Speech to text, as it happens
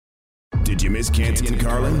Did you miss Canty and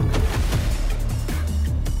Carlin?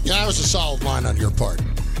 Yeah, that was a solid line on your part.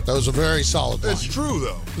 That was a very solid line. It's true,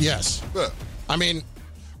 though. Yes. Yeah. I mean,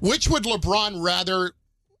 which would LeBron rather...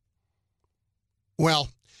 Well,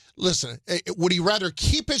 listen, would he rather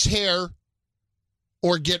keep his hair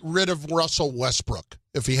or get rid of Russell Westbrook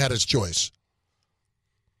if he had his choice?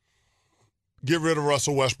 Get rid of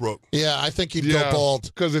Russell Westbrook. Yeah, I think he'd go bald.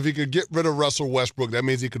 Because if he could get rid of Russell Westbrook, that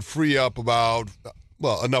means he could free up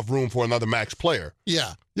enough room for another max player.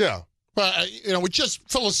 Yeah. Yeah. But, just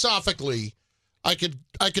philosophically, I could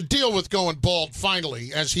deal with going bald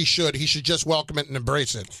finally, as he should. He should just welcome it and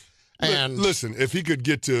embrace it. And listen, if he could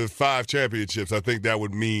get to 5 championships, I think that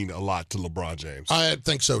would mean a lot to LeBron James. I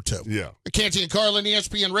think so, too. Yeah. Canty and Carlin,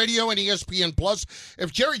 ESPN Radio and ESPN Plus.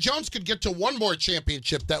 If Jerry Jones could get to one more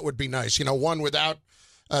championship, that would be nice. One without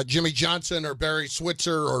Jimmy Johnson or Barry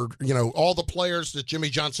Switzer or, all the players that Jimmy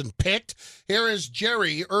Johnson picked. Here is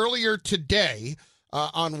Jerry earlier today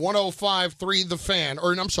on 105.3 The Fan.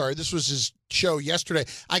 Or, I'm sorry, this was his show yesterday.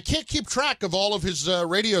 I can't keep track of all of his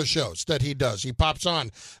radio shows that he does. He pops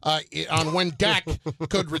on when Dak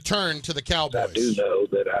could return to the Cowboys. I do know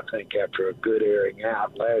that I think after a good airing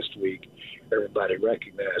out last week, everybody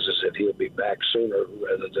recognizes that he'll be back sooner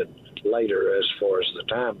rather than later as far as the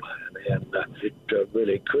timeline. And it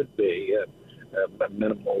really could be a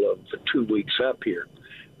minimal of 2 weeks up here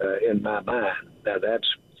in my mind. Now, that's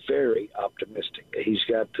very optimistic. He's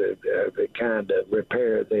got the kind of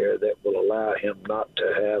repair there that will allow him not to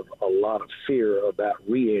have a lot of fear about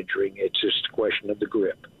re-injuring. It's just a question of the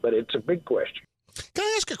grip. But it's a big question. Can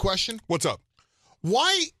I ask a question? What's up?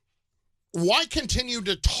 Why continue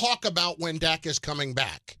to talk about when Dak is coming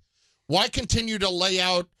back? Why continue to lay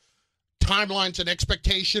out timelines and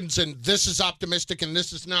expectations and this is optimistic and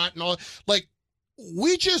this is not and all? Like,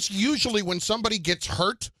 we just usually, when somebody gets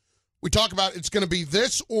hurt, we talk about it's going to be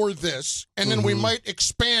this or this, and then we might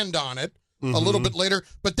expand on it a little bit later.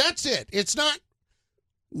 But that's it. It's not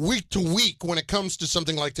week to week when it comes to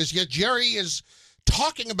something like this. Yet Jerry is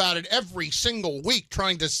talking about it every single week,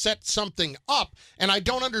 trying to set something up, and I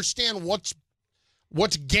don't understand what's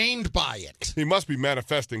gained by it. He must be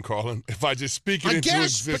manifesting, Carlin. If I just speak it into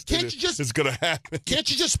existence, it's going to happen. Can't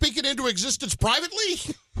you just speak it into existence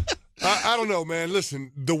privately? I don't know, man.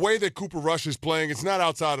 Listen, the way that Cooper Rush is playing, it's not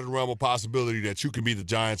outside of the realm of possibility that you can beat the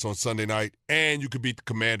Giants on Sunday night and you could beat the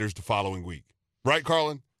Commanders the following week. Right,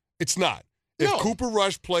 Carlin? It's not. If Cooper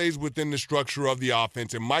Rush plays within the structure of the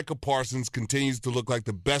offense and Micah Parsons continues to look like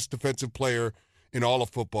the best defensive player in all of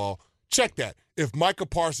football, check that. If Micah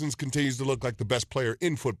Parsons continues to look like the best player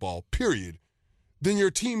in football, period, then your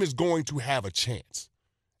team is going to have a chance.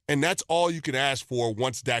 And that's all you can ask for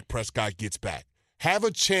once Dak Prescott gets back. Have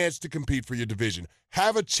a chance to compete for your division.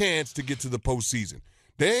 Have a chance to get to the postseason.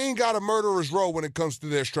 They ain't got a murderer's row when it comes to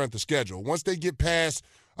their strength of schedule. Once they get past,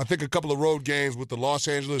 I think, a couple of road games with the Los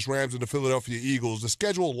Angeles Rams and the Philadelphia Eagles, the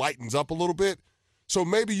schedule lightens up a little bit. So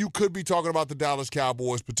maybe you could be talking about the Dallas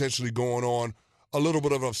Cowboys potentially going on a little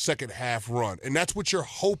bit of a second-half run. And that's what you're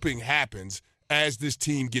hoping happens as this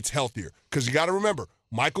team gets healthier. Because you got to remember,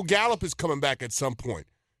 Michael Gallup is coming back at some point.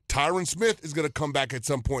 Tyron Smith is going to come back at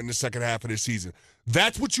some point in the second half of this season.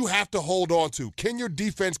 That's what you have to hold on to. Can your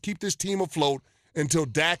defense keep this team afloat until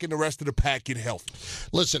Dak and the rest of the pack get healthy?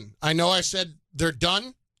 Listen, I know I said they're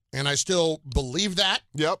done, and I still believe that.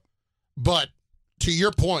 Yep. But to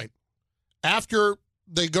your point, after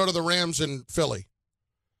they go to the Rams in Philly,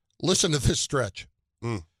 listen to this stretch.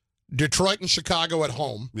 Detroit and Chicago at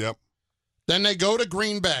home. Yep. Then they go to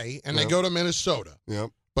Green Bay, and they go to Minnesota.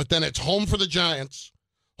 Yep. But then it's home for the Giants,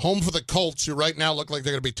 home for the Colts, who right now look like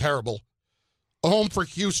they're going to be terrible, home for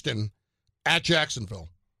Houston, at Jacksonville.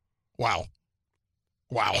 Wow.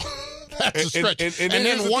 That's a stretch. And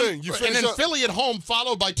then Philly at home,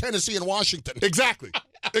 followed by Tennessee and Washington. Exactly.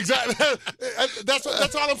 That's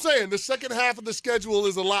all I'm saying. The second half of the schedule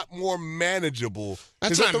is a lot more manageable.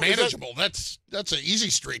 That's not manageable. That's an easy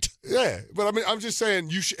street. Yeah, but I mean, I'm just saying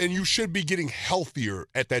you should be getting healthier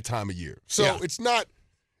at that time of year. So it's not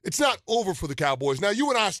over for the Cowboys. Now, you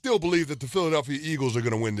and I still believe that the Philadelphia Eagles are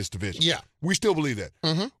going to win this division. Yeah. We still believe that.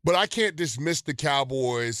 Mm-hmm. But I can't dismiss the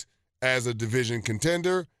Cowboys as a division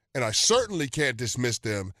contender, and I certainly can't dismiss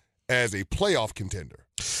them as a playoff contender.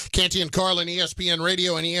 Canty and Carlin, ESPN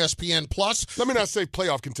Radio and ESPN Plus. Let me not say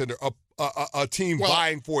playoff contender, a team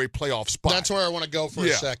vying for a playoff spot. That's where I want to go for a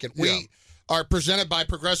second. We are presented by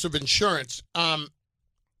Progressive Insurance.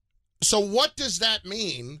 So what does that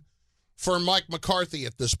mean for Mike McCarthy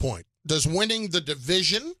at this point? Does winning the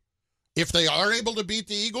division, if they are able to beat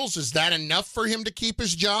the Eagles, is that enough for him to keep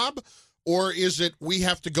his job? Or is it we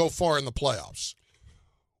have to go far in the playoffs?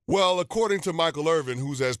 Well, according to Michael Irvin,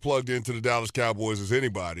 who's as plugged into the Dallas Cowboys as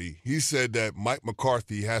anybody, he said that Mike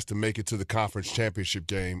McCarthy has to make it to the conference championship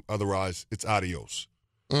game. Otherwise, it's adios.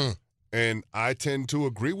 And I tend to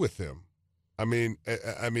agree with him. I mean,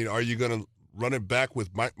 are you going to run it back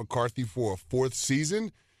with Mike McCarthy for a fourth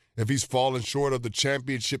season if he's fallen short of the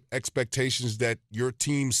championship expectations that your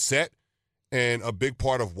team set and a big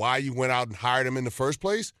part of why you went out and hired him in the first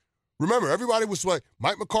place? Remember, everybody was like,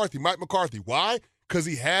 Mike McCarthy. Why? Because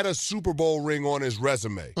he had a Super Bowl ring on his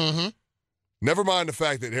resume. Mm-hmm. Never mind the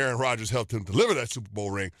fact that Aaron Rodgers helped him deliver that Super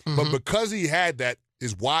Bowl ring. But because he had that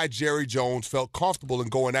is why Jerry Jones felt comfortable in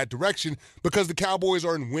going that direction, because the Cowboys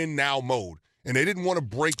are in win-now mode. And they didn't want to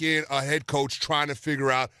break in a head coach trying to figure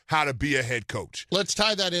out how to be a head coach. Let's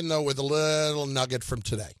tie that in, though, with a little nugget from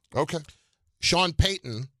today. Okay. Sean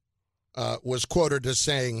Payton was quoted as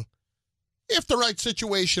saying, if the right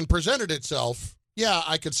situation presented itself, yeah,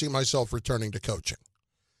 I could see myself returning to coaching.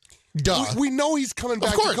 Duh. We know he's coming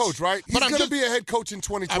back to coach, right? He's going to be a head coach in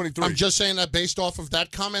 2023. I'm just saying that based off of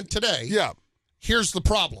that comment today. Yeah. Here's the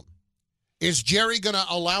problem. Is Jerry going to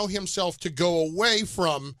allow himself to go away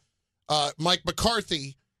from Mike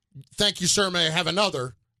McCarthy, thank you, sir, may I have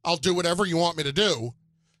another, I'll do whatever you want me to do,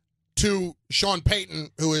 to Sean Payton,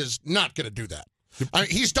 who is not going to do that? I mean,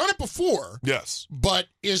 he's done it before. Yes. But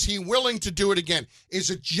is he willing to do it again? Is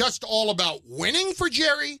it just all about winning for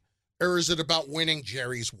Jerry, or is it about winning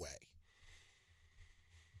Jerry's way?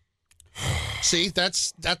 See,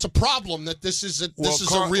 that's a problem. That this is a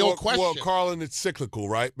real question. Well, Carlin, it's cyclical,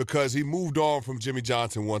 right? Because he moved on from Jimmy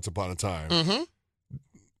Johnson once upon a time. Mm-hmm.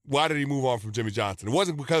 Why did he move on from Jimmy Johnson? It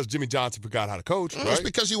wasn't because Jimmy Johnson forgot how to coach, right? It was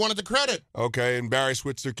because he wanted the credit. Okay, and Barry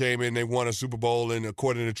Switzer came in, they won a Super Bowl, and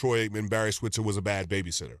according to Troy Aikman, Barry Switzer was a bad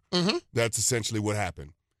babysitter. Mm-hmm. That's essentially what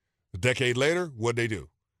happened. A decade later, what'd they do?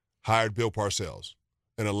 Hired Bill Parcells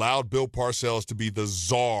and allowed Bill Parcells to be the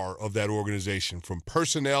czar of that organization, from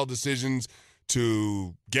personnel decisions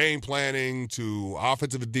to game planning to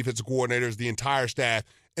offensive and defensive coordinators, the entire staff.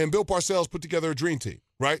 And Bill Parcells put together a dream team,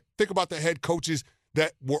 right? Think about the head coaches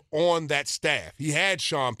that were on that staff. He had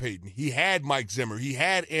Sean Payton. He had Mike Zimmer. He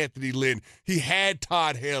had Anthony Lynn. He had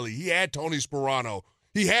Todd Haley. He had Tony Sperano.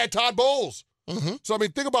 He had Todd Bowles. Mm-hmm. So, I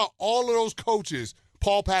mean, think about all of those coaches,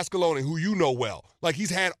 Paul Pasqualone, who you know well. Like,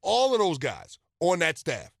 he's had all of those guys on that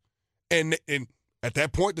staff. And at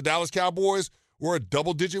that point, the Dallas Cowboys were a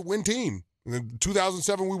double-digit win team. In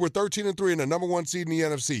 2007, we were 13-3 and the number one seed in the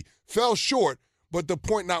NFC. Fell short, but the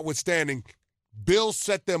point notwithstanding, Bill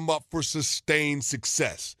set them up for sustained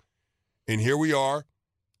success. And here we are, a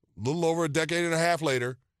little over a decade and a half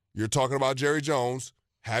later. You're talking about Jerry Jones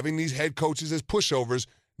having these head coaches as pushovers,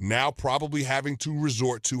 now probably having to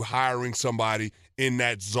resort to hiring somebody in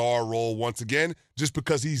that czar role once again, just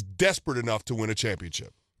because he's desperate enough to win a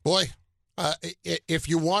championship. Boy, if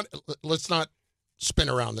you want, let's not spin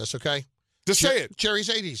around this, okay? Just say it. Jerry's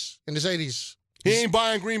 80s, in his 80s. He ain't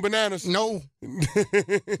buying green bananas. No.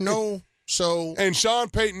 No. So, and Sean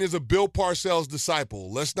Payton is a Bill Parcells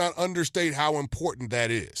disciple. Let's not understate how important that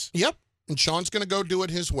is. Yep. And Sean's going to go do it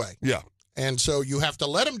his way. Yeah. And so you have to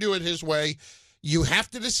let him do it his way. You have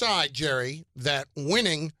to decide, Jerry, that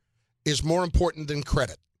winning is more important than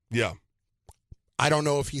credit. Yeah. I don't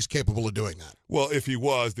know if he's capable of doing that. Well, if he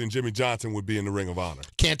was, then Jimmy Johnson would be in the Ring of Honor.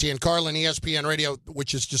 Canty and Carlin, ESPN Radio,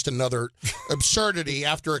 which is just another absurdity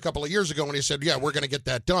after a couple of years ago when he said, yeah, we're going to get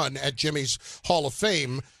that done at Jimmy's Hall of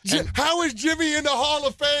Fame. And, how is Jimmy in the Hall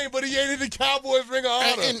of Fame, but he ain't in the Cowboys Ring of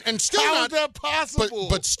Honor? And still how not, is that possible?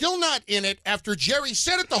 But still not in it after Jerry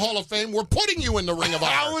said at the Hall of Fame, we're putting you in the Ring of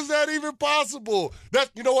Honor. How is that even possible?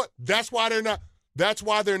 You know what? That's why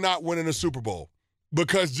they're not winning a Super Bowl.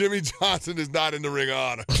 Because Jimmy Johnson is not in the Ring of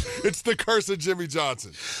Honor. It's the curse of Jimmy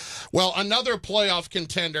Johnson. Well, another playoff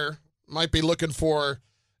contender might be looking for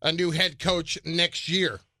a new head coach next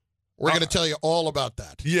year. We're going to tell you all about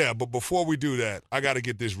that. Yeah, but before we do that, I got to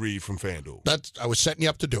get this read from FanDuel. I was setting you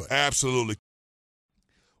up to do it. Absolutely.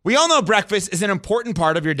 We all know breakfast is an important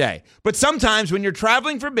part of your day. But sometimes when you're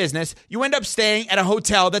traveling for business, you end up staying at a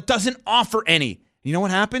hotel that doesn't offer any. You know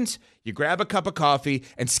what happens? You grab a cup of coffee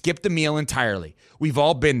and skip the meal entirely. We've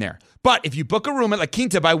all been there. But if you book a room at La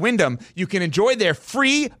Quinta by Wyndham, you can enjoy their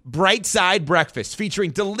free Bright Side breakfast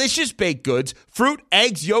featuring delicious baked goods, fruit,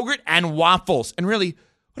 eggs, yogurt, and waffles. And really,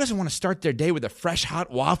 who doesn't want to start their day with a fresh,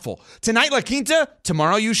 hot waffle? Tonight, La Quinta,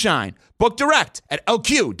 tomorrow you shine. Book direct at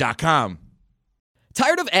LQ.com.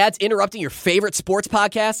 Tired of ads interrupting your favorite sports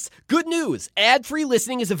podcasts? Good news! Ad-free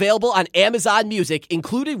listening is available on Amazon Music,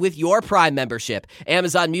 included with your Prime membership.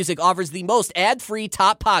 Amazon Music offers the most ad-free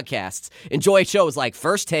top podcasts. Enjoy shows like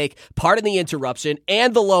First Take, Pardon the Interruption,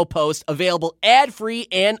 and The Low Post, available ad-free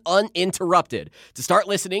and uninterrupted. To start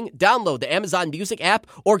listening, download the Amazon Music app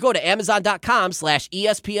or go to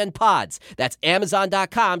amazon.com/ESPN Pods. That's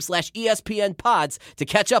amazon.com/ESPN Pods to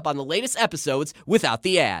catch up on the latest episodes without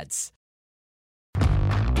the ads.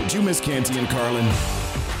 Did you miss Canty and Carlin?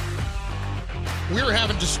 We were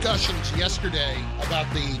having discussions yesterday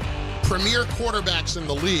about the premier quarterbacks in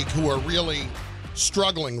the league who are really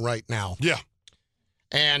struggling right now. Yeah.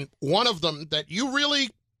 And one of them that you really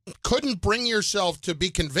couldn't bring yourself to be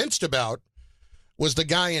convinced about was the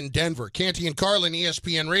guy in Denver. Canty and Carlin,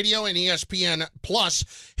 ESPN Radio and ESPN Plus.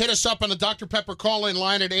 Hit us up on the Dr. Pepper call-in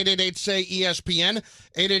line at 888-SAY-ESPN,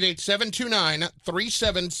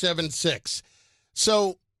 888-729-3776.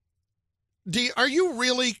 So, are you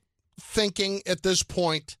really thinking at this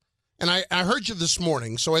point, and I heard you this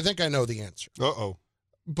morning, so I think I know the answer. Uh-oh.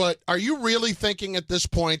 But are you really thinking at this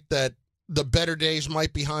point that the better days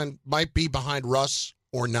might be behind Russ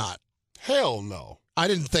or not? Hell no. I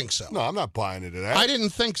didn't think so. No, I'm not buying into that. I didn't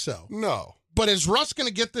think so. No. But is Russ going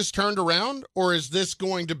to get this turned around, or is this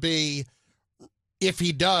going to be, if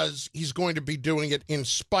he does, he's going to be doing it in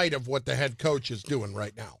spite of what the head coach is doing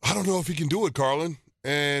right now? I don't know if he can do it, Carlin.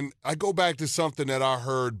 And I go back to something that I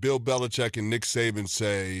heard Bill Belichick and Nick Saban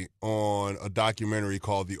say on a documentary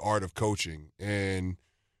called The Art of Coaching. And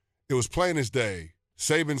it was plain as day.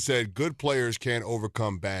 Saban said good players can't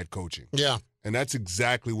overcome bad coaching. Yeah. And that's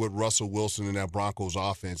exactly what Russell Wilson and that Broncos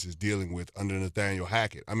offense is dealing with under Nathaniel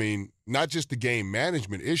Hackett. I mean, not just the game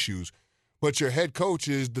management issues, but your head coach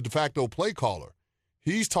is the de facto play caller.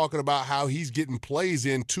 He's talking about how he's getting plays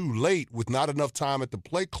in too late with not enough time at the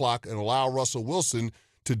play clock and allow Russell Wilson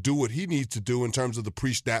to do what he needs to do in terms of the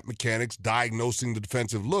pre-snap mechanics, diagnosing the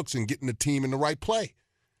defensive looks, and getting the team in the right play.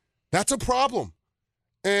 That's a problem.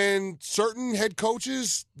 And certain head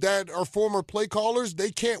coaches that are former play callers, they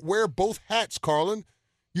can't wear both hats, Carlin.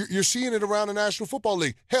 You're seeing it around the National Football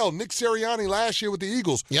League. Hell, Nick Sirianni last year with the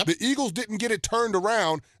Eagles. Yep. The Eagles didn't get it turned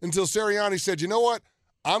around until Sirianni said, you know what?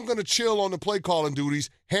 I'm going to chill on the play calling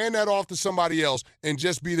duties, hand that off to somebody else, and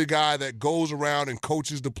just be the guy that goes around and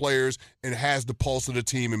coaches the players and has the pulse of the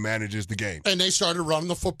team and manages the game. And they started running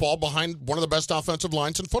the football behind one of the best offensive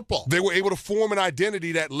lines in football. They were able to form an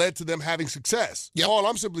identity that led to them having success. Yep. All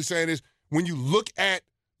I'm simply saying is when you look at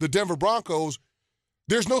the Denver Broncos,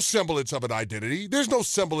 there's no semblance of an identity. There's no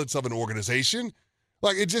semblance of an organization.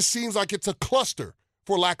 Like, it just seems like it's a cluster,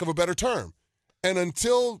 for lack of a better term. And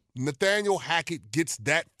until Nathaniel Hackett gets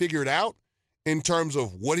that figured out in terms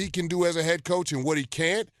of what he can do as a head coach and what he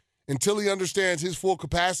can't, until he understands his full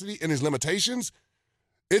capacity and his limitations,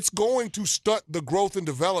 it's going to stunt the growth and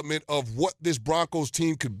development of what this Broncos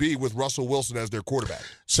team could be with Russell Wilson as their quarterback.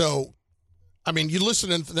 So, I mean, you listen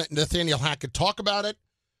to Nathaniel Hackett talk about it,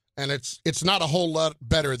 and it's not a whole lot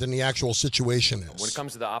better than the actual situation is. When it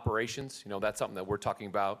comes to the operations, that's something that we're talking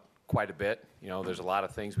about quite a bit. There's a lot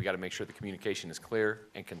of things we got to make sure the communication is clear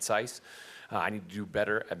and concise. I need to do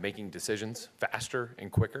better at making decisions faster and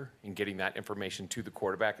quicker and getting that information to the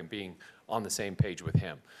quarterback and being on the same page with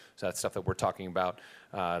him. So that's stuff that we're talking about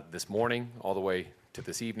this morning all the way to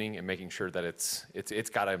this evening and making sure that it's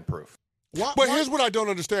got to improve. But here's what I don't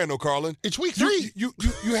understand, though, Carlin. It's week 3. You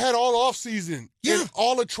had all offseason and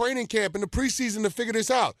all the training camp and the preseason to figure this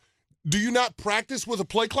out. Do you not practice with a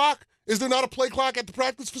play clock? Is there not a play clock at the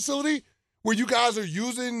practice facility where you guys are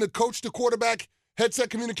using the coach-to-quarterback headset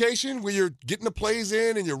communication, where you're getting the plays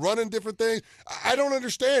in and you're running different things? I don't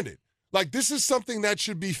understand it. Like, this is something that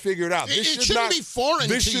should be figured out. It shouldn't be foreign to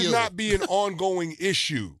you. This should not be an ongoing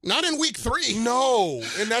issue. Not in week 3. No,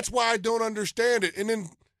 and that's why I don't understand it. And then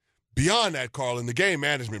beyond that, Carlin, the game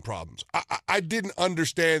management problems. I didn't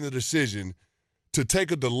understand the decision to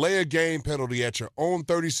take a delay-of-game penalty at your own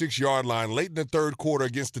 36-yard line late in the third quarter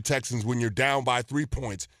against the Texans when you're down by 3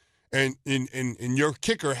 points, and your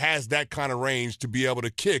kicker has that kind of range to be able to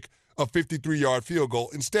kick a 53-yard field goal.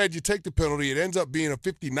 Instead, you take the penalty. It ends up being a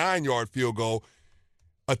 59-yard field goal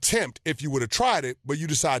attempt if you would have tried it, but you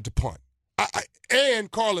decide to punt.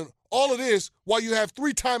 And, Carlin, all of this while you have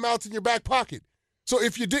 3 timeouts in your back pocket. So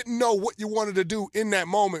if you didn't know what you wanted to do in that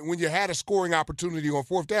moment when you had a scoring opportunity on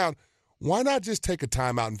 4th down, why not just take a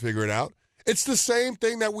timeout and figure it out? It's the same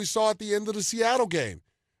thing that we saw at the end of the Seattle game.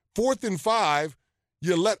 4th and 5,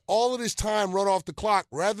 you let all of this time run off the clock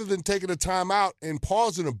rather than taking a timeout and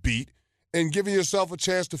pausing a beat and giving yourself a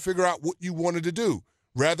chance to figure out what you wanted to do.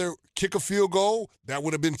 Rather kick a field goal that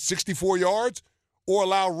would have been 64 yards or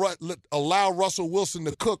allow Russell Wilson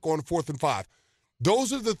to cook on 4th and 5.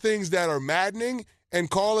 Those are the things that are maddening, and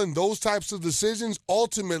Carlin, those types of decisions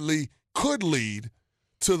ultimately could lead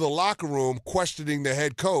to the locker room questioning the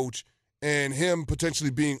head coach and him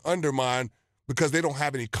potentially being undermined because they don't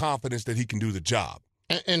have any confidence that he can do the job.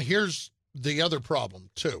 And here's the other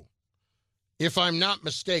problem, too. If I'm not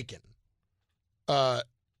mistaken, the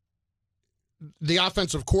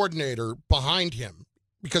offensive coordinator behind him,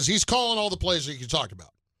 because he's calling all the plays that you talked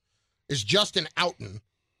about, is Justin Outen,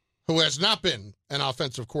 who has not been an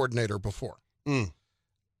offensive coordinator before.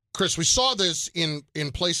 Chris, we saw this in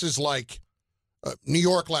places like New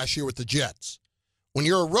York last year with the Jets. When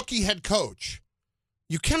you're a rookie head coach,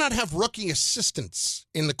 you cannot have rookie assistants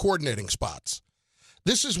in the coordinating spots.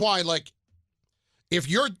 This is why, like, if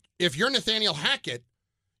you're Nathaniel Hackett,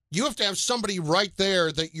 you have to have somebody right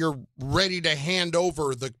there that you're ready to hand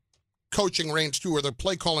over the coaching reins to or the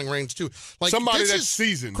play calling reins to. Like, somebody that's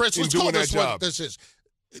seasoned, Chris, in let's doing call that this job. what this is.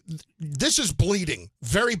 This is bleeding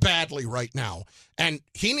very badly right now, and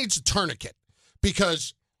he needs a tourniquet,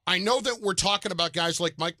 because I know that we're talking about guys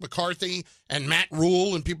like Mike McCarthy and Matt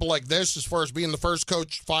Rule and people like this as far as being the first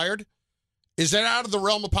coach fired. Is that out of the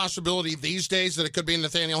realm of possibility these days that it could be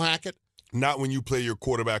Nathaniel Hackett? Not when you play your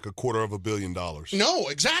quarterback $250 million. No,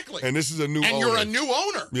 exactly. And this is a new owner. And you're a new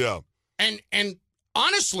owner. Yeah. And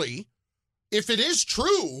honestly, if it is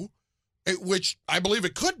true, which I believe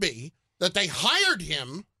it could be, that they hired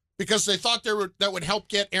him because they thought that would help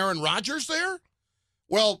get Aaron Rodgers there,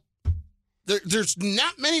 well, there's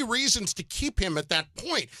not many reasons to keep him at that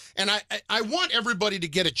point. And I want everybody to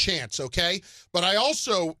get a chance, okay? But I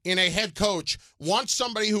also, in a head coach, want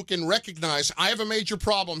somebody who can recognize, I have a major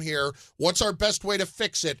problem here. What's our best way to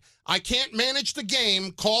fix it? I can't manage the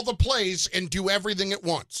game, call the plays, and do everything at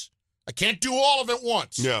once. I can't do all of it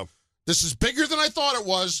once. Yeah. This is bigger than I thought it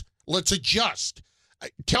was. Let's adjust.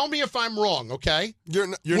 Tell me if I'm wrong, okay? You're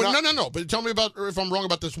not. No. But tell me if I'm wrong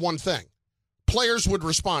about this one thing. Players would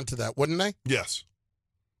respond to that, wouldn't they? Yes.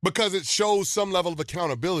 Because it shows some level of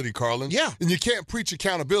accountability, Carlin. Yeah. And you can't preach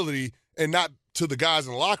accountability and not to the guys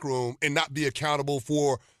in the locker room and not be accountable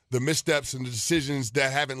for the missteps and the decisions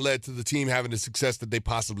that haven't led to the team having the success that they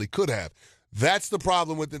possibly could have. That's the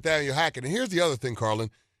problem with Nathaniel Hackett. And here's the other thing, Carlin.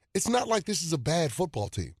 It's not like this is a bad football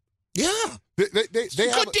team. Yeah. They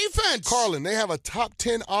have good defense. Carlin, they have a top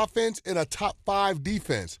 10 offense and a top 5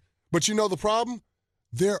 defense. But you know the problem?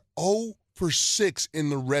 They're 0 for 6 in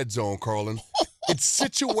the red zone, Carlin. It's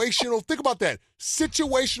situational. Think about that.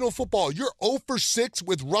 Situational football. You're 0 for 6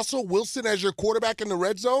 with Russell Wilson as your quarterback in the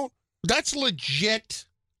red zone? That's legit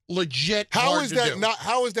How hard is to that do.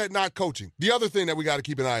 how is that not coaching? The other thing that we got to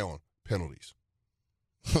keep an eye on, penalties.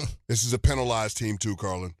 This is a penalized team too,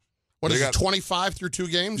 Carlin. What is it, 25 through 2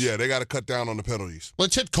 games? Yeah, they got to cut down on the penalties.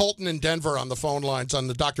 Let's hit Colton in Denver on the phone lines, on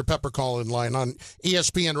the Dr. Pepper call-in line on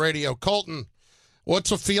ESPN Radio. Colton, what's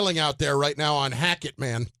the feeling out there right now on Hackett,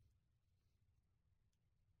 man?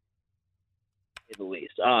 At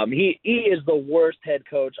least. He is the worst head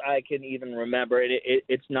coach I can even remember.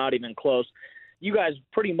 It's not even close. You guys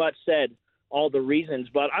pretty much said all the reasons,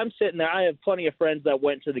 but I'm sitting there. I have plenty of friends that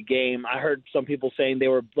went to the game. I heard some people saying they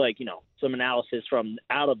were some analysis from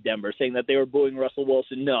out of Denver saying that they were booing Russell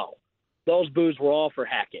Wilson. No, those boos were all for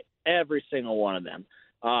Hackett, every single one of them.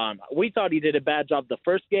 We thought he did a bad job the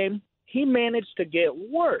first game. He managed to get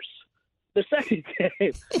worse the second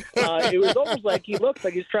game. It was almost like he looks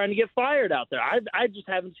like he's trying to get fired out there. I just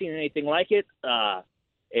haven't seen anything like it.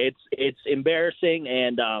 It's embarrassing,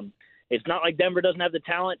 and it's not like Denver doesn't have the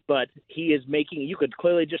talent, but he is making – you could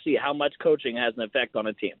clearly just see how much coaching has an effect on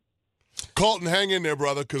a team. Colton, hang in there,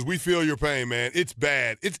 brother, because we feel your pain, man. It's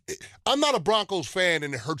bad. I'm not a Broncos fan,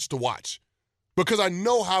 and it hurts to watch because I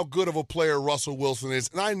know how good of a player Russell Wilson is,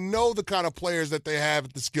 and I know the kind of players that they have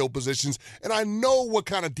at the skill positions, and I know what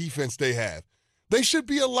kind of defense they have. They should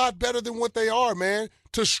be a lot better than what they are, man.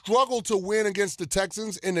 To struggle to win against the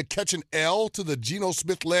Texans and to catch an L to the Geno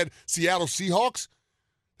Smith-led Seattle Seahawks,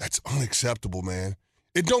 that's unacceptable, man.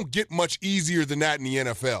 It don't get much easier than that in the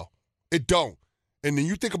NFL. It don't. And then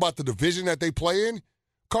you think about the division that they play in,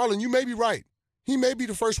 Carlin, you may be right. He may be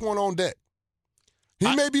the first one on deck.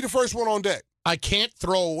 I can't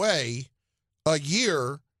throw away a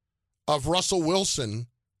year of Russell Wilson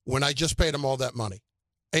when I just paid him all that money.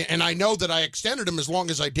 And I know that I extended him as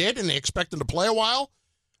long as I did, and they expect him to play a while.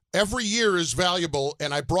 Every year is valuable,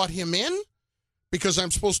 and I brought him in because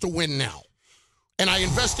I'm supposed to win now. And I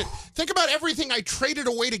invested. Think about everything I traded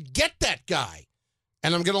away to get that guy.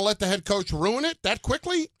 And I'm going to let the head coach ruin it that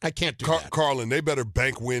quickly? I can't do that. Carlin, they better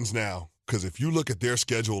bank wins now because if you look at their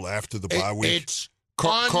schedule after the bye week, it's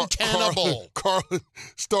untenable. Carlin,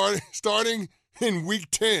 starting In Week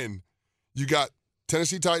 10, you got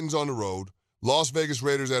Tennessee Titans on the road, Las Vegas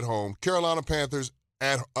Raiders at home, Carolina Panthers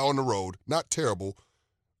on the road, not terrible,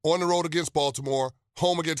 on the road against Baltimore,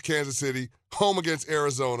 home against Kansas City, home against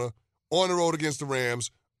Arizona, on the road against the Rams,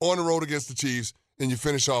 on the road against the Chiefs, and you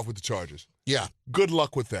finish off with the Chargers. Yeah. Good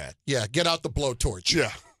luck with that. Yeah, get out the blowtorch.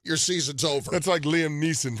 Yeah. Your season's over. That's like Liam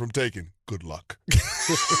Neeson from Taken. Good luck.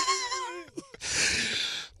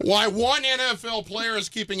 Why one NFL player is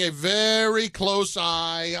keeping a very close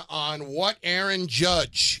eye on what Aaron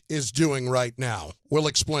Judge is doing right now. We'll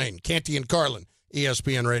explain. Canty and Carlin,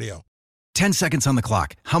 ESPN Radio. 10 seconds on the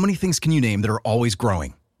clock. How many things can you name that are always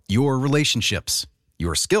growing? Your relationships,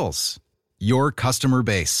 your skills, your customer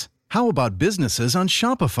base. How about businesses on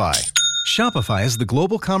Shopify? Shopify is the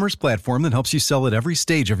global commerce platform that helps you sell at every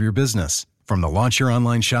stage of your business. From the launch your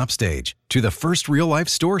online shop stage, to the first real-life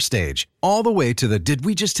store stage, all the way to the did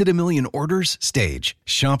we just hit a million orders stage.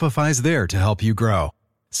 Shopify's there to help you grow.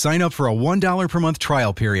 Sign up for a $1 per month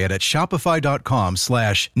trial period at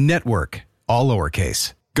shopify.com/network, all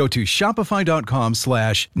lowercase. Go to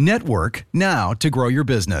shopify.com/network now to grow your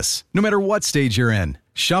business, no matter what stage you're in.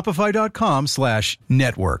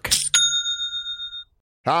 Shopify.com/network.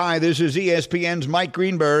 Hi, this is ESPN's Mike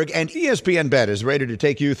Greenberg, and ESPN Bet is ready to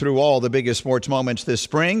take you through all the biggest sports moments this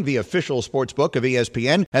spring. The official sports book of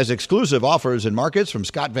ESPN has exclusive offers and markets from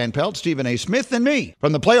Scott Van Pelt, Stephen A. Smith, and me.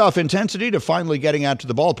 From the playoff intensity to finally getting out to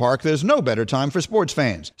the ballpark, there's no better time for sports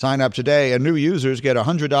fans. Sign up today, and new users get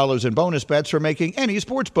 $100 in bonus bets for making any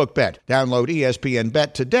sportsbook bet. Download ESPN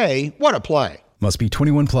Bet today. What a play. Must be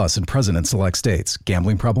 21 plus and present in select states.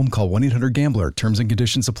 Gambling problem? Call 1-800-GAMBLER. Terms and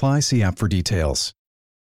conditions apply. See app for details.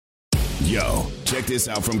 Yo, check this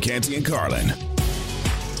out from Canty and Carlin. That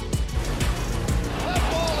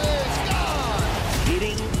ball is gone.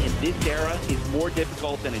 Hitting in this era is more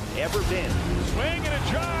difficult than it's ever been. Swing and a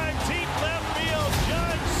drive, deep left field.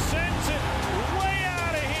 Judge sends it way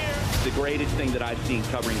out of here. The greatest thing that I've seen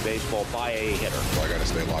covering baseball by a hitter. So I got to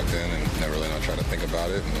stay locked in and never really not try to think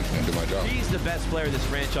about it and do my job. He's the best player this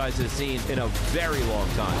franchise has seen in a very long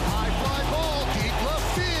time. High fly ball, deep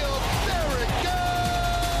left field. There it goes.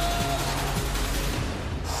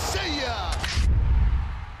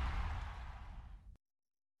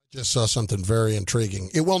 Just saw something very intriguing.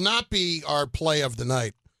 It will not be our play of the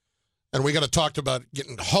night. And we got to talk about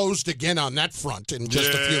getting hosed again on that front in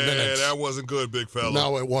just a few minutes. Yeah, that wasn't good, big fella.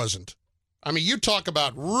 No, it wasn't. I mean, you talk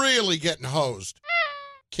about really getting hosed.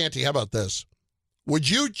 Canty, how about this? Would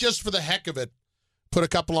you, just for the heck of it, put a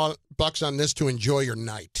couple of bucks on this to enjoy your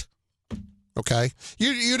night? Okay?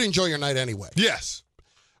 You'd enjoy your night anyway. Yes.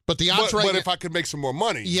 But the odds But if I could make some more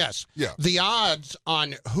money. Yes. Yeah. The odds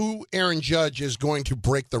on who Aaron Judge is going to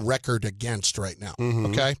break the record against right now,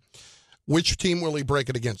 okay? Which team will he break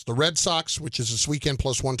it against? The Red Sox, which is this weekend,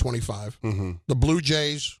 plus 125. The Blue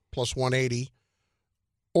Jays, plus 180.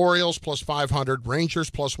 Orioles, plus 500. Rangers,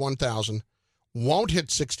 plus 1,000. Won't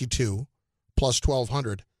hit 62, plus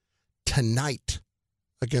 1,200. Tonight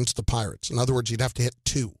against the Pirates. In other words, you'd have to hit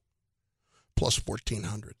 2, plus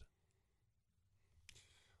 1,400.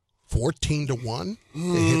 14-1 to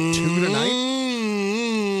hit 2 tonight.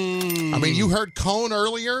 I mean, you heard Cone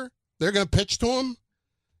earlier. They're going to pitch to him.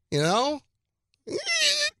 You know?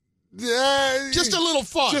 Just a little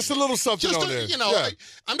fun. Just a little something on there. You know,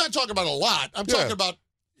 I'm not talking about a lot. I'm talking about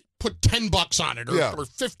put $10 on it or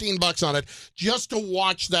 $15 on it just to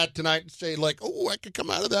watch that tonight and say, like, oh, I could come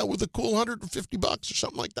out of that with a cool $150 or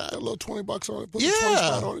something like that. A little $20 on it. Put the 20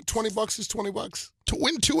 spot on it. $20 is $20. To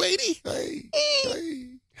win 280? Hey.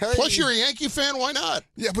 Plus, you're a Yankee fan. Why not?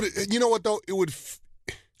 Yeah, but you know what, though? It would...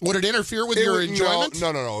 Would it interfere with your enjoyment?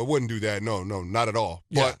 No. It wouldn't do that. No, not at all.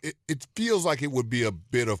 Yeah. But it feels like it would be a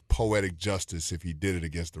bit of poetic justice if he did it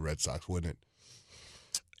against the Red Sox, wouldn't it?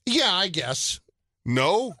 Yeah, I guess.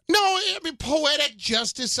 No? No, I mean, poetic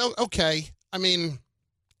justice, okay. I mean,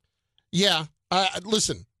 yeah.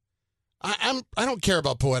 Listen, I don't care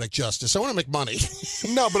about poetic justice. I want to make money.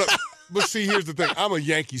 No, but see, here's the thing. I'm a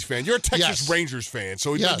Yankees fan. You're a Texas Rangers fan,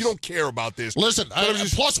 so you don't care about this. Listen,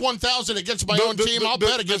 plus 1,000 against my own team. I'll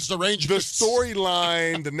bet against the Rangers. The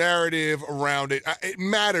storyline, the narrative around it, it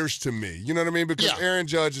matters to me. You know what I mean? Because Aaron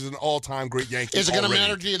Judge is an all-time great Yankee. Is it going to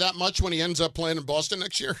matter to you that much when he ends up playing in Boston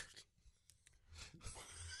next year?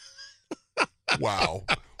 Wow.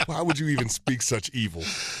 Why would you even speak such evil?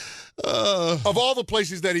 Of all the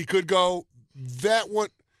places that he could go,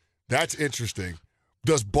 that's interesting.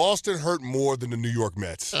 Does Boston hurt more than the New York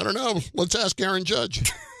Mets? I don't know. Let's ask Aaron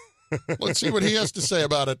Judge. Let's see what he has to say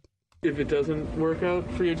about it. If it doesn't work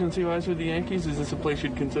out free agency-wise with the Yankees, is this a place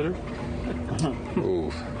you'd consider?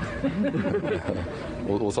 Ooh.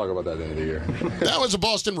 We'll talk about that at the end of the year. That was a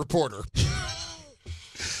Boston reporter.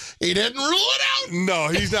 He didn't rule it out. No,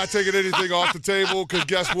 he's not taking anything off the table because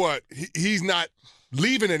guess what? He's not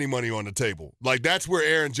leaving any money on the table. Like, that's where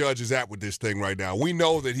Aaron Judge is at with this thing right now. We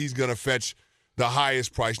know that he's going to fetch the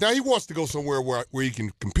highest price. Now, he wants to go somewhere where he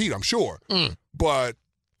can compete, I'm sure. But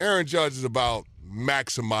Aaron Judge is about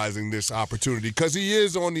maximizing this opportunity because he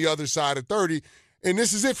is on the other side of 30, and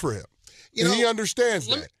this is it for him. He understands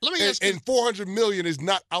that. Let me ask you. And $400 million is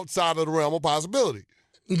not outside of the realm of possibility.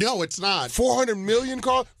 No, it's not. $400 million,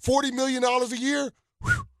 Carl? $40 million a year?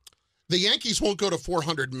 Whew. The Yankees won't go to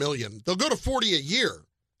 $400 million. They'll go to $40 a year.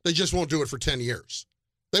 They just won't do it for 10 years.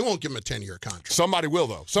 They won't give him a 10-year contract. Somebody will,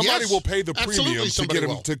 though. Somebody will pay the premium to get him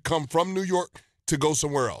will. to come from New York to go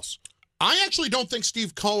somewhere else. I actually don't think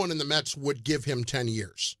Steve Cohen and the Mets would give him 10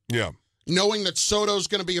 years. Yeah. Knowing that Soto's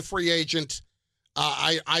going to be a free agent,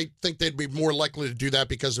 I think they'd be more likely to do that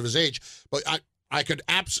because of his age. But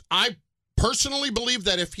I personally believe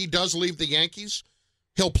that if he does leave the Yankees,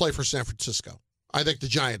 he'll play for San Francisco. I think the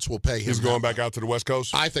Giants will pay him. He's going back out to the West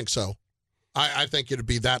Coast? I think so. I think it'd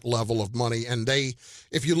be that level of money. And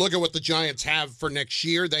if you look at what the Giants have for next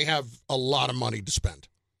year, they have a lot of money to spend.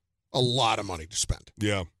 A lot of money to spend.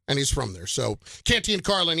 Yeah. And he's from there. So, Canty and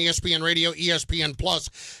Carlin, ESPN Radio, ESPN Plus.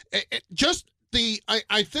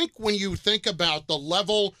 I think when you think about the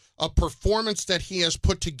level of performance that he has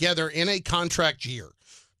put together in a contract year,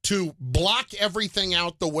 to block everything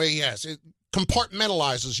out the way he has, it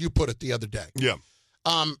compartmentalizes, you put it the other day. Yeah.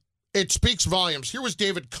 It speaks volumes. Here was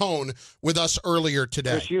David Cohn with us earlier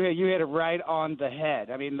today. Chris, you hit it right on the head.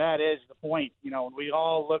 I mean, that is the point. We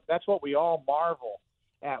all look. That's what we all marvel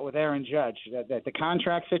at with Aaron Judge. That the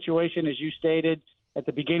contract situation, as you stated at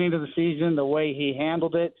the beginning of the season, the way he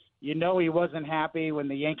handled it. He wasn't happy when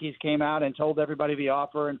the Yankees came out and told everybody the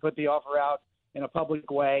offer and put the offer out in a public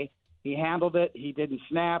way. He handled it. He didn't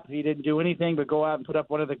snap. He didn't do anything but go out and put up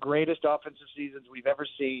one of the greatest offensive seasons we've ever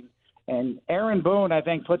seen. And Aaron Boone, I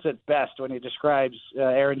think, puts it best when he describes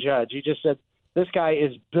Aaron Judge. He just said, this guy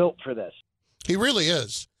is built for this. He really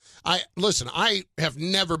is. I have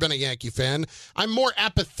never been a Yankee fan. I'm more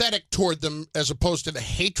apathetic toward them as opposed to the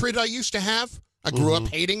hatred I used to have. I grew up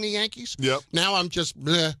hating the Yankees. Yep. Now I'm just,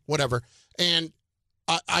 whatever. And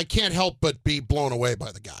I can't help but be blown away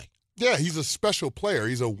by the guy. Yeah, he's a special player.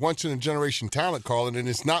 He's a once-in-a-generation talent, Carlin, and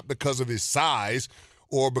it's not because of his size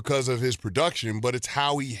or because of his production, but it's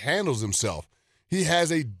how he handles himself. He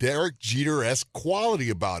has a Derek Jeter-esque quality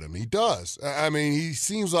about him. He does. I mean, he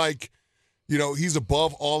seems like, he's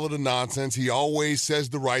above all of the nonsense. He always says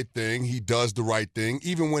the right thing. He does the right thing.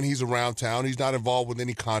 Even when he's around town, he's not involved with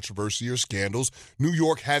any controversy or scandals. New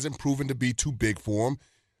York hasn't proven to be too big for him.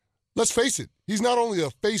 Let's face it. He's not only a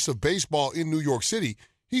face of baseball in New York City,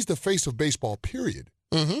 he's the face of baseball, period.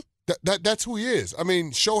 Mm-hmm. That's who he is. I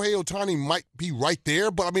mean, Shohei Ohtani might be right there,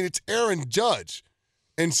 but, I mean, it's Aaron Judge.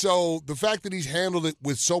 And so the fact that he's handled it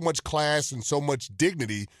with so much class and so much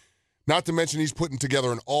dignity, not to mention he's putting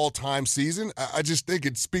together an all-time season, I just think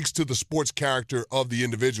it speaks to the sports character of the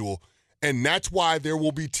individual. And that's why there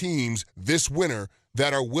will be teams this winter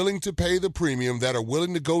that are willing to pay the premium, that are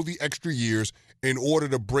willing to go the extra years in order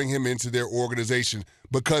to bring him into their organization,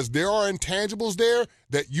 because there are intangibles there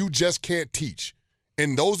that you just can't teach.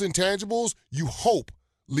 And those intangibles, you hope,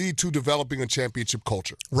 lead to developing a championship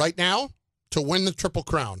culture. Right now, to win the Triple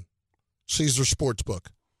Crown, Caesar Sportsbook,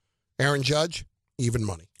 Aaron Judge, even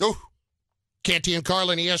money. Oh. Canty and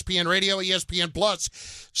Carlin, ESPN Radio, ESPN Plus.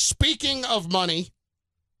 Speaking of money,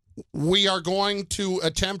 we are going to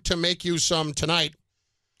attempt to make you some tonight.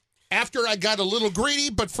 After I got a little greedy,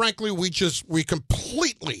 but frankly, we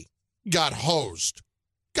completely got hosed.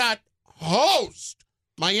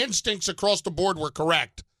 My instincts across the board were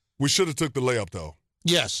correct. We should have took the layup, though.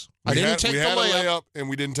 Yes. I didn't take the layup. We had a layup, and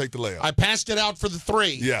we didn't take the layup. I passed it out for the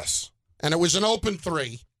three. Yes. And it was an open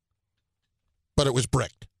three, but it was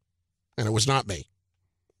bricked. And it was not me.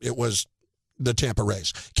 It was the Tampa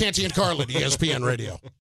Rays. Canty and Carlin, ESPN Radio.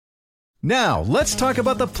 Now, let's talk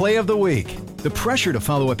about the play of the week. The pressure to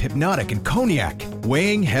follow up Hypnotic and Cognac,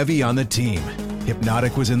 weighing heavy on the team.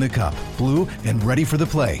 Hypnotic was in the cup, blue, and ready for the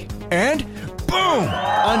play. And boom!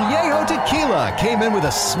 Añejo Tequila came in with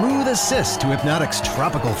a smooth assist to Hypnotic's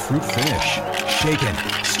tropical fruit finish. Shaken,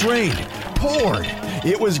 strained, poured.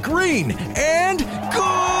 It was green and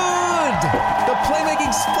good! The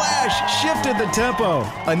playmaking splash shifted the tempo.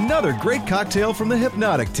 Another great cocktail from the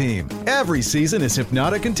Hypnotic team. Every season is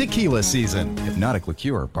Hypnotic and Tequila season. Hypnotic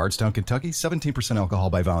Liqueur, Bardstown, Kentucky, 17% alcohol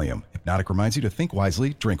by volume. Hypnotic reminds you to think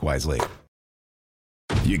wisely, drink wisely.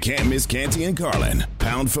 You can't miss Canty and Carlin,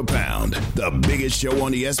 pound for pound, the biggest show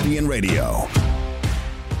on ESPN Radio.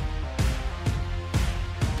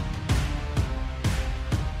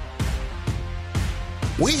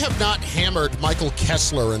 We have not hammered Michael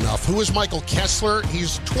Kessler enough. Who is Michael Kessler?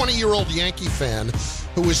 He's a 20-year-old Yankee fan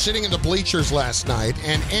who was sitting in the bleachers last night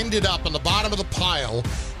and ended up on the bottom of the pile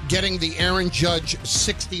getting the Aaron Judge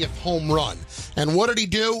 60th home run. And what did he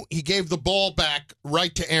do? He gave the ball back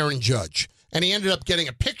right to Aaron Judge. And he ended up getting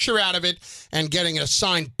a picture out of it and getting a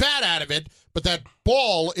signed bat out of it. But that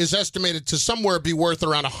ball is estimated to somewhere be worth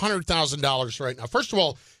around $100,000 right now. First of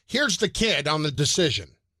all, here's the kid on the decision.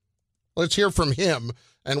 Let's hear from him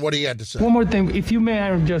and what he had to say. One more thing. If you met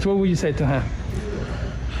Aaron Judge, what would you say to him?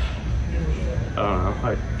 I don't know.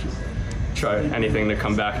 I just try anything to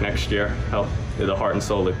come back next year. Help the heart and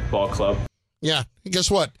soul of the ball club. Yeah.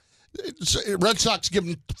 Guess what? Red Sox give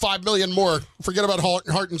him $5 million more. Forget about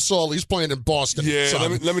heart and soul. He's playing in Boston. Yeah,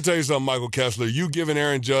 let me tell you something, Michael Kessler. You giving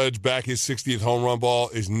Aaron Judge back his 60th home run ball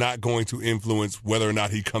is not going to influence whether or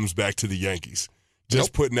not he comes back to the Yankees.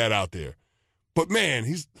 Just putting that out there. But, man,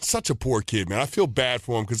 he's such a poor kid, man. I feel bad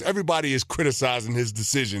for him because everybody is criticizing his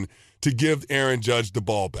decision to give Aaron Judge the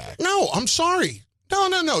ball back. No, I'm sorry.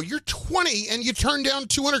 No. You're 20 and you turn down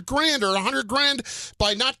 $200,000 or $100,000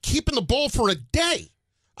 by not keeping the ball for a day.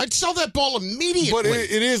 I'd sell that ball immediately. But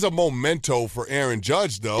it is a memento for Aaron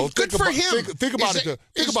Judge, though. Good for him. Think about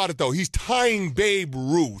it, though. He's tying Babe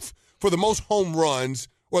Ruth for the most home runs,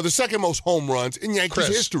 or the second most home runs in Yankees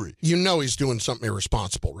history. You know he's doing something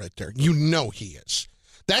irresponsible right there. You know he is.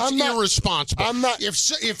 That's irresponsible. I'm not.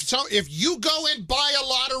 If you go and buy a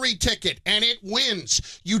lottery ticket and it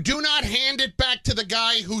wins, you do not hand it back to the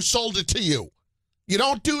guy who sold it to you. You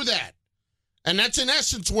don't do that. And that's in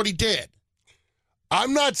essence what he did.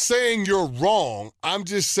 I'm not saying you're wrong. I'm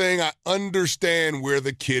just saying I understand where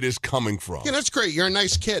the kid is coming from. Yeah, that's great. You're a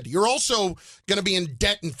nice kid. You're also going to be in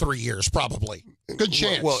debt in 3 years, probably. Good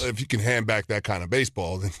chance. Well, if you can hand back that kind of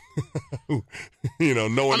baseball, then,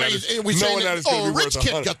 knowing that it's going to be rich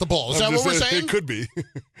kid got the ball. Is that what we're saying? It could be.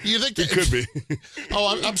 You think it could be?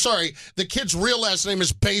 I'm sorry. The kid's real last name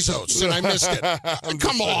is Bezos, and I missed it.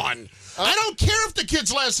 Come on. I don't care if the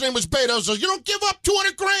kid's last name was Bezos. You don't give up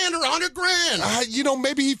 $200,000 or $100,000.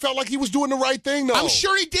 Maybe he felt like he was doing the right thing, though. I'm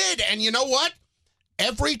sure he did. And you know what?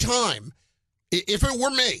 Every time, if it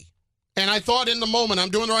were me, and I thought in the moment I'm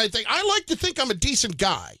doing the right thing, I like to think I'm a decent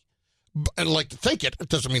guy. I like to think it. It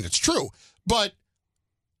doesn't mean it's true. But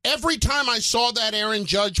every time I saw that Aaron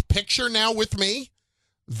Judge picture now with me,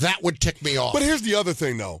 that would tick me off. But here's the other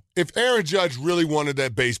thing, though. If Aaron Judge really wanted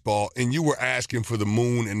that baseball and you were asking for the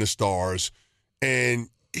moon and the stars, and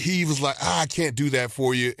he was like, I can't do that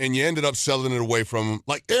for you, and you ended up selling it away from him,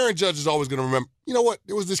 like Aaron Judge is always going to remember, you know what?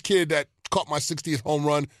 There was this kid that caught my 60th home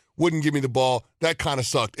run, wouldn't give me the ball. That kind of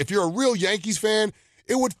sucked. If you're a real Yankees fan,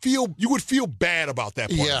 you would feel bad about that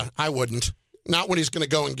part. Yeah, I wouldn't. Not when he's going to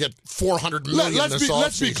go and get $400 million this offseason.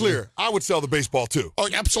 Let's be clear. I would sell the baseball, too. Oh,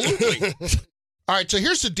 absolutely. All right, so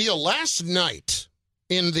here's the deal. Last night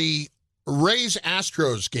in the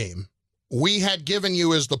Rays-Astros game, we had given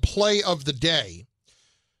you as the play of the day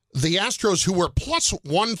the Astros, who were plus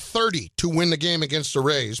 130 to win the game against the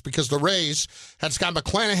Rays, because the Rays had Scott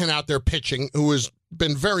McClanahan out there pitching, who has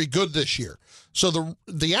been very good this year. So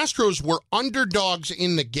the Astros were underdogs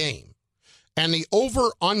in the game, and the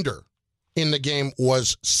over-under in the game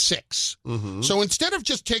was 6. Mm-hmm. So instead of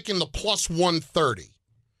just taking the plus 130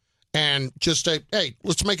 and just say, hey,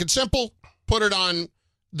 let's make it simple, put it on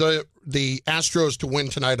the Astros to win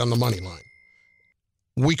tonight on the money line.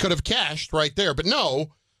 We could have cashed right there, but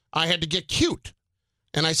no, I had to get cute.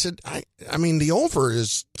 And I said, I mean, the over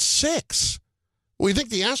is 6. Well, you think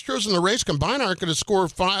the Astros and the Rays combined aren't going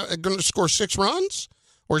to score 6 runs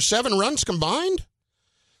or 7 runs combined?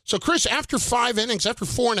 So, Chris, after 5 innings, after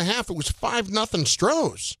 4.5, it was 5-0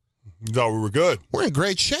 Stros. You thought we were good. We're in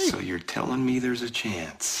great shape. So you're telling me there's a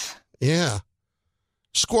chance? Yeah.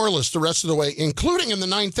 Scoreless the rest of the way, including in the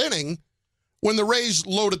 9th inning when the Rays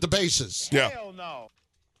loaded the bases. Yeah. Hell no.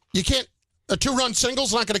 You can't. A 2-run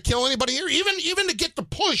single's not going to kill anybody here. Even to get the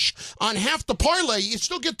push on half the parlay, you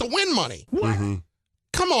still get the win money. Mm-hmm.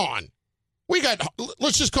 Come on.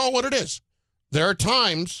 Let's just call it what it is. There are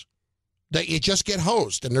times that you just get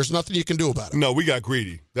hosed, and there's nothing you can do about it. No, we got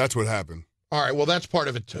greedy. That's what happened. All right, well, that's part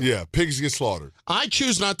of it, too. Yeah, pigs get slaughtered. I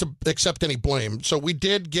choose not to accept any blame, so we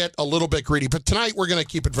did get a little bit greedy, but tonight we're going to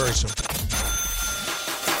keep it very simple.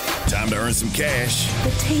 Time to earn some cash.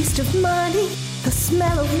 The taste of money, the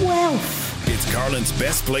smell of wealth. It's Carlin's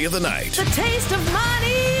best play of the night. The taste of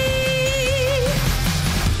money.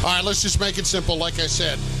 All right, let's just make it simple. Like I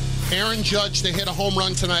said, Aaron Judge to hit a home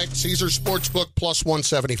run tonight. Caesar Sportsbook plus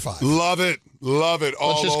 175. Love it. Love it.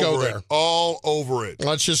 Let's just go there. All over it.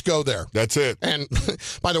 Let's just go there. That's it. And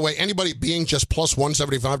by the way, anybody being just plus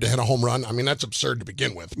 175 to hit a home run, I mean, that's absurd to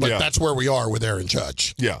begin with. But that's where we are with Aaron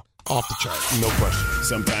Judge. Yeah. Off the chart. No question.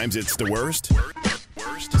 Sometimes it's the worst.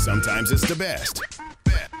 Sometimes it's the best.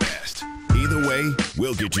 Either way,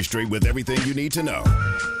 we'll get you straight with everything you need to know.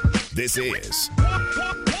 This is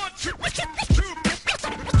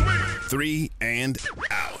 3 and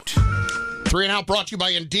Out. 3 and Out brought to you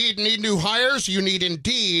by Indeed. Need new hires? You need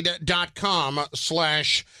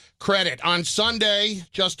Indeed.com/credit. On Sunday,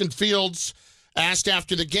 Justin Fields asked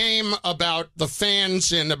after the game about the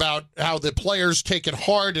fans and about how the players take it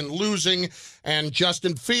hard and losing. And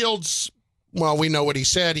Justin Fields, well, we know what he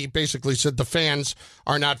said. He basically said the fans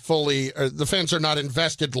are not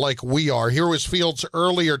invested like we are. Here was Fields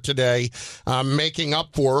earlier today making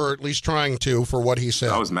up for, or at least trying to, for what he said.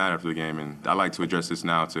 I was mad after the game, and I like to address this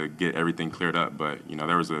now to get everything cleared up. But,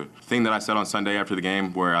 there was a thing that I said on Sunday after the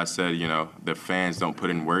game where I said, the fans don't put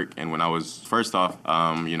in work. And when I was, first off,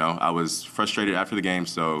 I was frustrated after the game.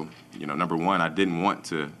 So, number one, I didn't want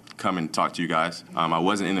to come and talk to you guys. I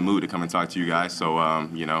wasn't in the mood to come and talk to you guys. So,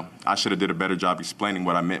 I should have did a better job explaining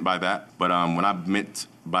what I meant by that. But what I meant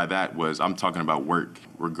by that was I'm talking about work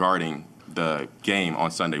regarding the game on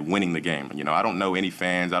Sunday, winning the game. I don't know any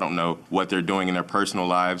fans. I don't know what they're doing in their personal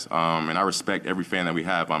lives. And I respect every fan that we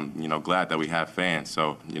have. I'm, glad that we have fans.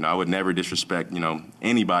 So, I would never disrespect,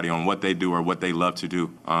 anybody on what they do or what they love to do.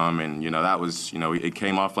 And, that was, it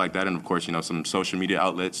came off like that. And, of course, some social media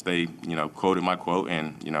outlets, they, quoted my quote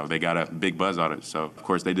and, they got a big buzz out of it. So, of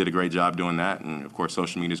course, they did a great job doing that. And, of course,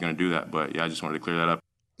 social media is going to do that. But, yeah, I just wanted to clear that up.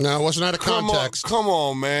 No, it wasn't out of context. Come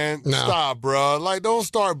on, man. No. Stop, bro. Don't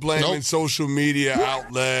start blaming social media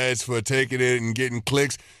outlets for taking it and getting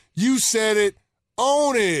clicks. You said it.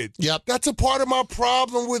 Own it. Yep. That's a part of my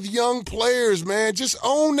problem with young players, man. Just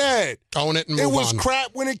own that. Own it and move on. It was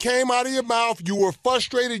crap when it came out of your mouth. You were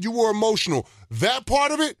frustrated. You were emotional. That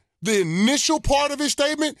part of it, the initial part of his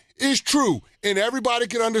statement, is true, and everybody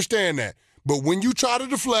can understand that. But when you try to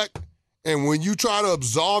deflect and when you try to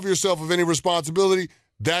absolve yourself of any responsibility,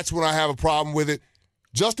 that's when I have a problem with it.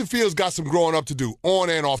 Justin Fields got some growing up to do on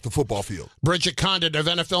and off the football field. Bridget Condon of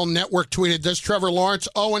NFL Network tweeted this. Trevor Lawrence,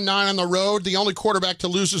 0-9 on the road, the only quarterback to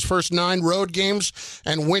lose his first 9 road games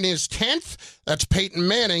and win his 10th. That's Peyton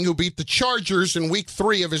Manning, who beat the Chargers in Week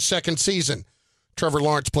 3 of his second season. Trevor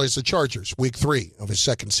Lawrence plays the Chargers, Week 3 of his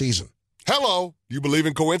second season. Hello. You believe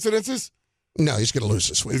in coincidences? No, he's going to lose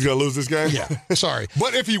this week. He's going to lose this game? Yeah, sorry.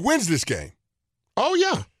 But if he wins this game. Oh,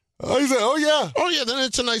 yeah. Oh, he said, oh, yeah. Oh, yeah, then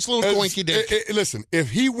it's a nice little coinky dink. Listen,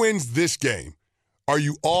 if he wins this game, are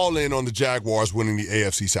you all in on the Jaguars winning the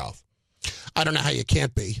AFC South? I don't know how you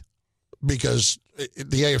can't be, because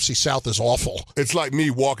the AFC South is awful. It's like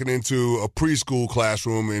me walking into a preschool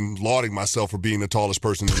classroom and lauding myself for being the tallest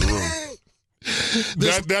person in the room.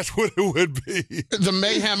 That's what it would be. The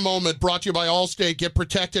Mayhem Moment brought to you by Allstate. Get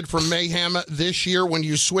protected from mayhem this year when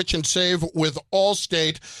you switch and save with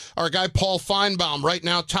Allstate. Our guy Paul Feinbaum right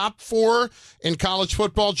now, top 4 in college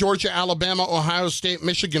football: Georgia, Alabama, Ohio State,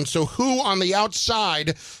 Michigan. So who on the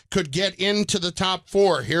outside could get into the top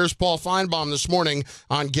 4? Here's Paul Feinbaum this morning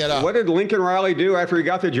on Get Up. What did Lincoln Riley do after he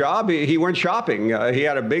got the job? He went shopping. He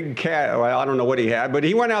had a big cat. Well, I don't know what he had, but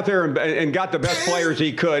he went out there and got the best players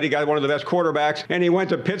he could. He got one of the best quarterbacks, and he went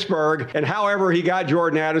to Pittsburgh. And however he got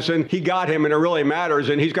Jordan Addison, he got him, and it really matters.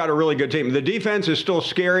 And he's got a really good team. The defense is still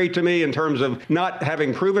scary to me in terms of not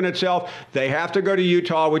having proven itself. They have to go to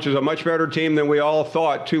Utah, which is a much better team than we all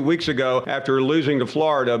thought 2 weeks ago after losing to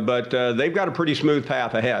Florida. But they've got a pretty smooth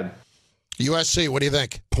path ahead. USC, what do you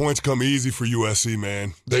think? Points come easy for USC,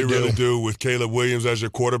 man. They really do, with Caleb Williams as your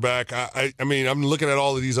quarterback. I mean, I'm looking at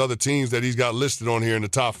all of these other teams that he's got listed on here in the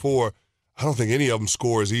top 4. I don't think any of them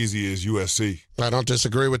score as easy as USC. I don't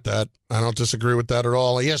disagree with that. I don't disagree with that at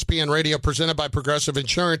all. ESPN Radio presented by Progressive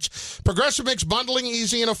Insurance. Progressive makes bundling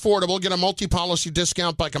easy and affordable. Get a multi-policy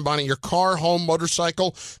discount by combining your car, home,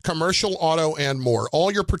 motorcycle, commercial, auto, and more.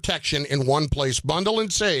 All your protection in one place. Bundle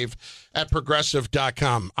and save at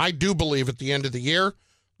Progressive.com. I do believe at the end of the year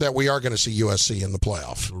that we are going to see USC in the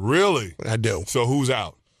playoff. Really? I do. So who's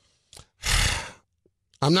out?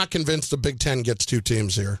 I'm not convinced the Big Ten gets 2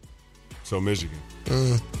 teams here. So Michigan.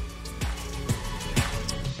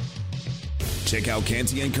 Check out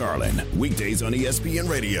Canty and Carlin weekdays on ESPN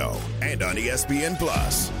Radio and on ESPN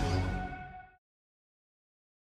Plus.